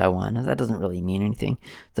customers and so on. That doesn't really mean anything.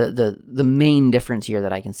 The main difference here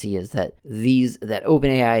that I can see is that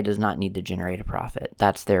OpenAI does not need to generate a profit.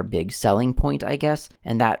 That's their big selling point, I guess,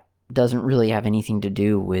 and that doesn't really have anything to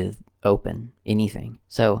do with open anything.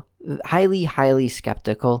 So highly, highly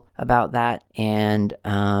skeptical about that. And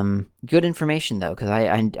good information, though, because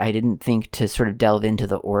I didn't think to sort of delve into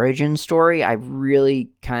the origin story. I really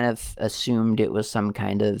kind of assumed it was some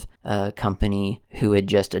kind of company who had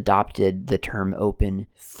just adopted the term open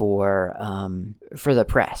for the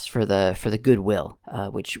press, for the goodwill,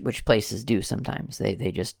 which places do sometimes.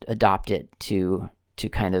 They just adopt it to to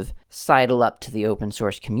kind of sidle up to the open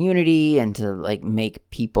source community and to like make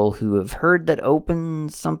people who have heard that open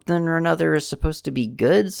something or another is supposed to be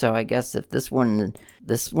good. So I guess if this one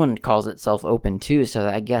calls itself open too, so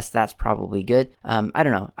I guess that's probably good. I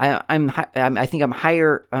don't know. I think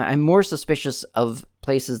I'm more suspicious of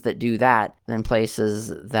places that do that than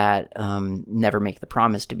places that never make the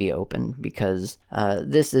promise to be open, because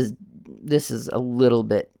this is a little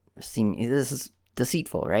bit this is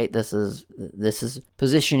deceitful, right? This is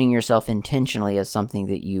positioning yourself intentionally as something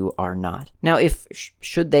that you are not. Now, if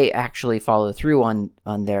should they actually follow through on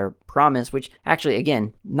their promise, which actually,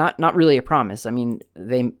 again, not really a promise. I mean,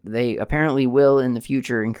 they apparently will in the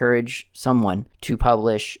future encourage someone to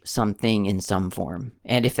publish something in some form.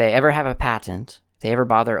 And if they ever have a patent, if they ever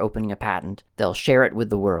bother opening a patent, they'll share it with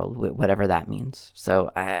the world, whatever that means.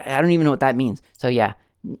 So I don't even know what that means. So yeah,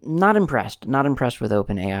 not impressed with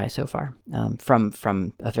OpenAI so far,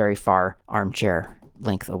 from a very far armchair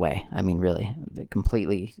length away. I mean, really,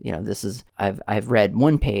 completely, I've read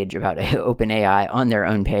one page about OpenAI on their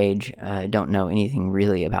own page. I don't know anything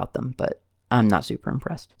really about them, but I'm not super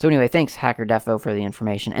impressed. So anyway, thanks HackerDefo for the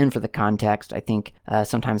information and for the context. I think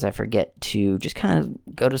sometimes I forget to just kind of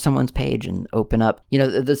go to someone's page and open up,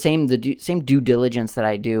 the same due diligence that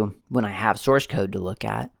I do when I have source code to look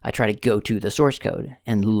at. I try to go to the source code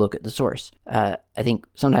and look at the source. I think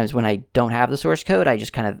sometimes when I don't have the source code, I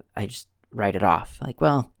just write it off. Like,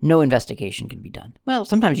 well, no investigation can be done. Well,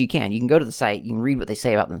 sometimes you can. You can go to the site. You can read what they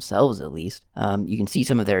say about themselves, at least. You can see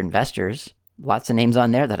some of their investors. Lots of names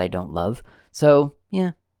on there that I don't love. So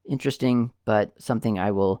yeah, interesting, but something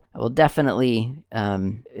I will definitely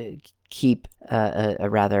keep a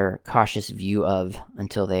rather cautious view of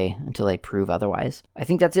until they prove otherwise. I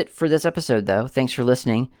think that's it for this episode, though. Thanks for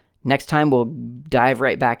listening. Next time we'll dive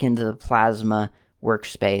right back into the Plasma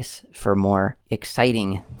workspace for more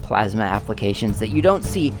exciting Plasma applications that you don't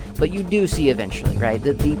see, but you do see eventually, right?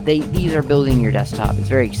 These are building your desktop. It's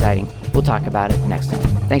very exciting. We'll talk about it next time.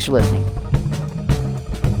 Thanks for listening.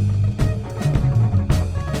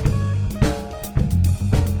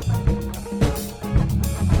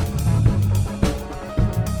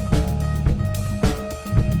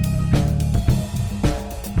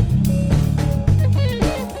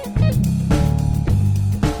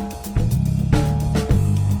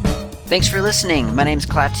 Thanks for listening. My name's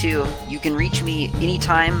Klaatu. You can reach me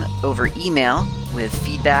anytime over email with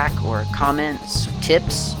feedback or comments,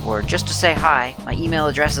 tips, or just to say hi. My email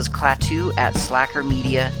address is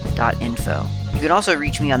klaatu@slackermedia.info. You can also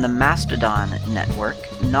reach me on the Mastodon network,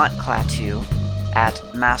 not Klaatu, at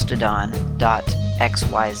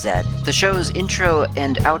mastodon.xyz. The show's intro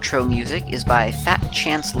and outro music is by Fat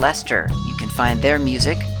Chance Lester. You can find their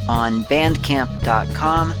music on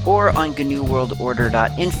bandcamp.com or on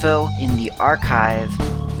gnuworldorder.info. In the archive,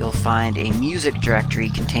 you'll find a music directory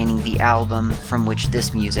containing the album from which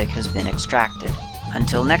this music has been extracted.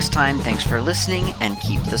 Until next time, thanks for listening and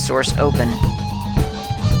keep the source open.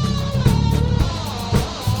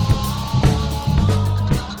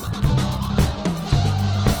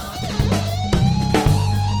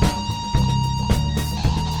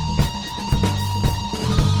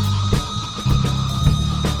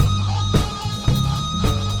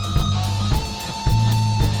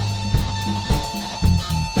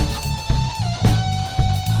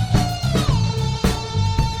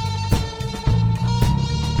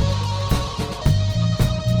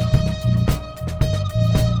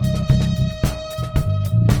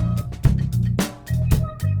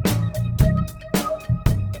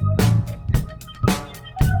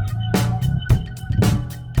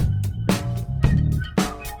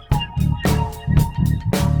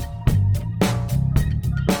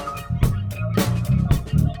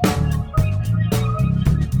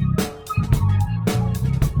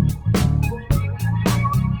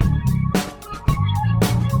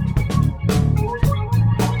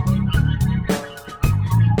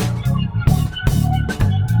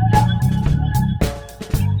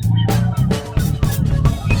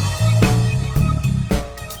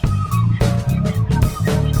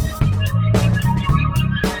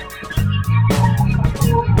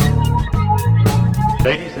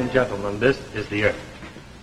 Ladies and gentlemen, this is the Earth.